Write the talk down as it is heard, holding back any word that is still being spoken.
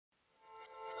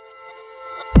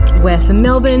We're for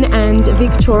Melbourne and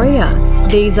Victoria.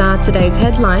 These are today's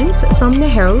headlines from the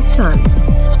Herald Sun.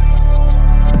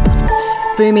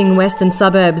 Booming western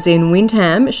suburbs in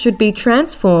Wyndham should be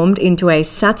transformed into a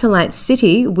satellite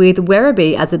city with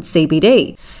Werribee as its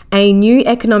CBD. A new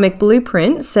economic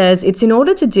blueprint says it's in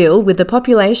order to deal with a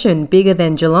population bigger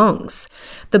than Geelong's.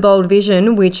 The bold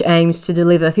vision, which aims to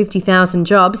deliver 50,000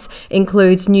 jobs,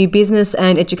 includes new business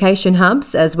and education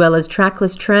hubs as well as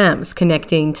trackless trams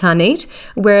connecting Tarneet,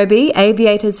 Werribee,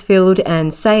 Aviators Field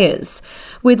and Sayers.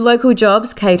 With local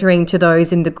jobs catering to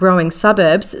those in the growing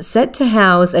suburbs set to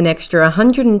house an extra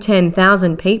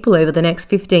 110,000 people over the next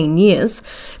 15 years,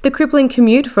 the crippling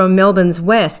commute from Melbourne's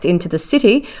west into the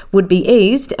city would be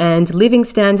eased and living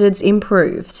standards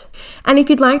improved. And if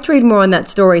you'd like to read more on that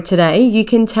story today, you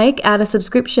can take out a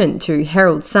subscription to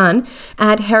Herald Sun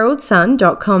at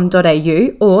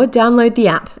heraldsun.com.au or download the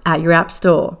app at your app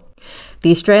store. The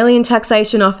Australian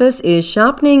Taxation Office is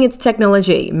sharpening its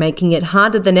technology, making it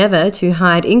harder than ever to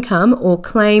hide income or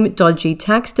claim dodgy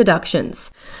tax deductions.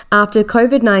 After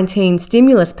COVID-19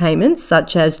 stimulus payments,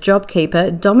 such as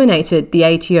JobKeeper, dominated the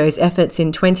ATO's efforts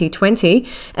in 2020,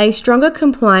 a stronger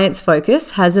compliance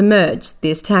focus has emerged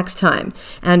this tax time,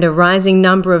 and a rising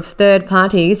number of third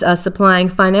parties are supplying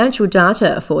financial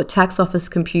data for tax office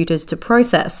computers to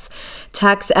process.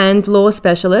 Tax and law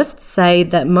specialists say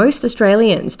that most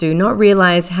Australians do not realise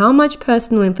how much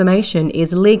personal information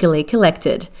is legally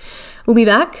collected. We'll be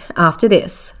back after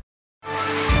this.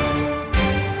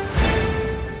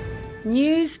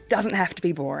 News doesn't have to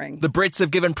be boring. The Brits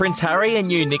have given Prince Harry a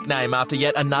new nickname after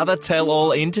yet another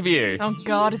tell-all interview. Oh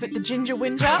God, is it the Ginger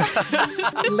Whinger?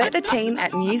 Let the team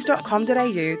at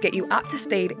news.com.au get you up to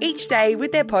speed each day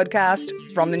with their podcast,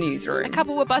 From the Newsroom. A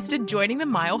couple were busted joining the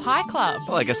Mile High Club.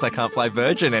 Well, I guess they can't play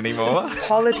Virgin anymore.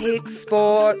 Politics,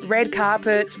 sport, red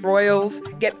carpets, royals.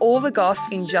 Get all the goss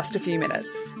in just a few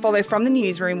minutes. Follow From the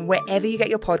Newsroom wherever you get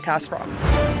your podcast from.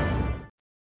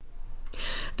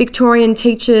 Victorian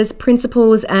teachers,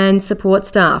 principals and support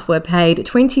staff were paid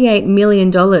 $28 million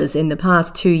in the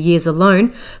past 2 years alone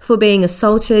for being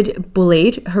assaulted,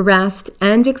 bullied, harassed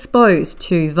and exposed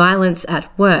to violence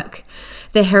at work.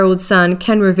 The Herald Sun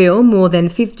can reveal more than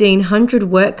 1,500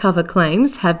 work cover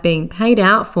claims have been paid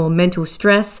out for mental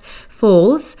stress,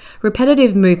 falls,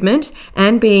 repetitive movement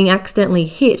and being accidentally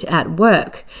hit at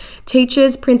work.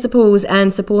 Teachers, principals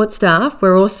and support staff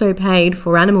were also paid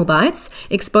for animal bites,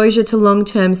 exposure to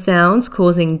long-term sounds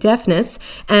causing deafness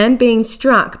and being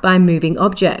struck by moving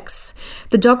objects.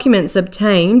 The documents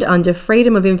obtained under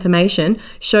Freedom of Information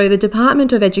show the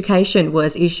Department of Education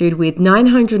was issued with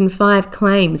 905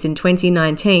 claims in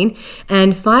 2019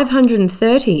 and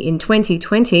 530 in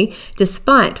 2020,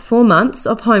 despite 4 months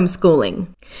of homeschooling.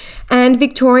 And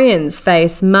Victorians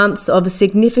face months of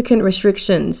significant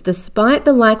restrictions despite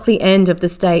the likely end of the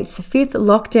state's fifth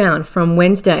lockdown from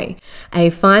Wednesday. A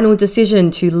final decision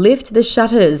to lift the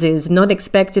shutters is not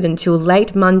expected until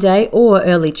late Monday or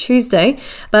early Tuesday,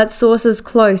 but sources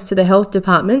close to the health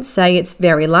department say it's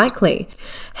very likely.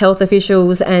 Health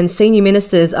officials and senior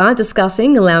ministers are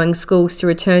discussing allowing schools to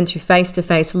return to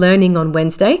face-to-face learning on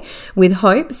Wednesday, with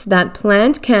hopes that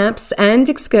planned camps and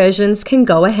excursions can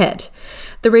go ahead.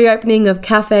 The reopening of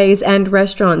cafes and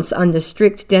restaurants under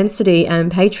strict density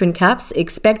and patron caps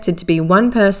expected to be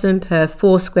one person per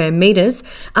 4 square metres,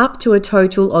 up to a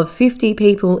total of 50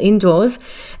 people indoors,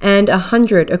 and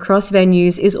 100 across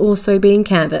venues is also being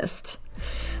canvassed.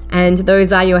 And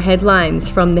those are your headlines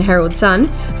from the Herald Sun.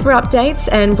 For updates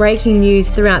and breaking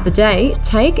news throughout the day,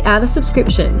 take out a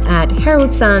subscription at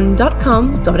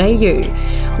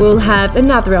heraldsun.com.au. We'll have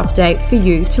another update for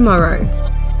you tomorrow.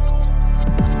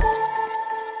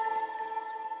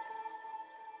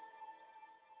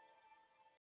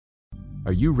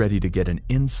 Are you ready to get an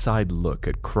inside look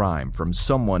at crime from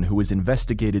someone who has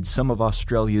investigated some of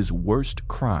Australia's worst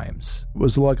crimes? It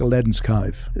was like Aladdin's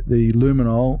Cave. The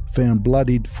luminol found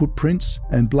bloodied footprints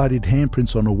and bloodied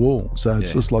handprints on a wall, so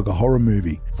it's just like a horror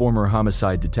movie. Former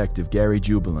homicide detective Gary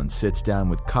Jubilant sits down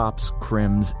with cops,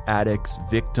 crims, addicts,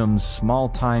 victims,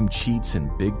 small-time cheats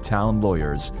and big-town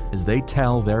lawyers as they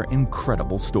tell their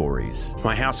incredible stories.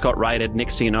 My house got raided.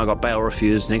 Next thing you know, I got bail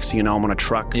refused. Next thing you know, I'm on a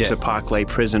truck to Parklea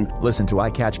Prison. Listen to I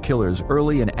Catch Killers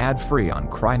early and ad-free on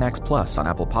Crimex Plus on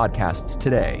Apple Podcasts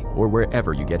today or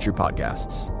wherever you get your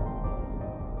podcasts.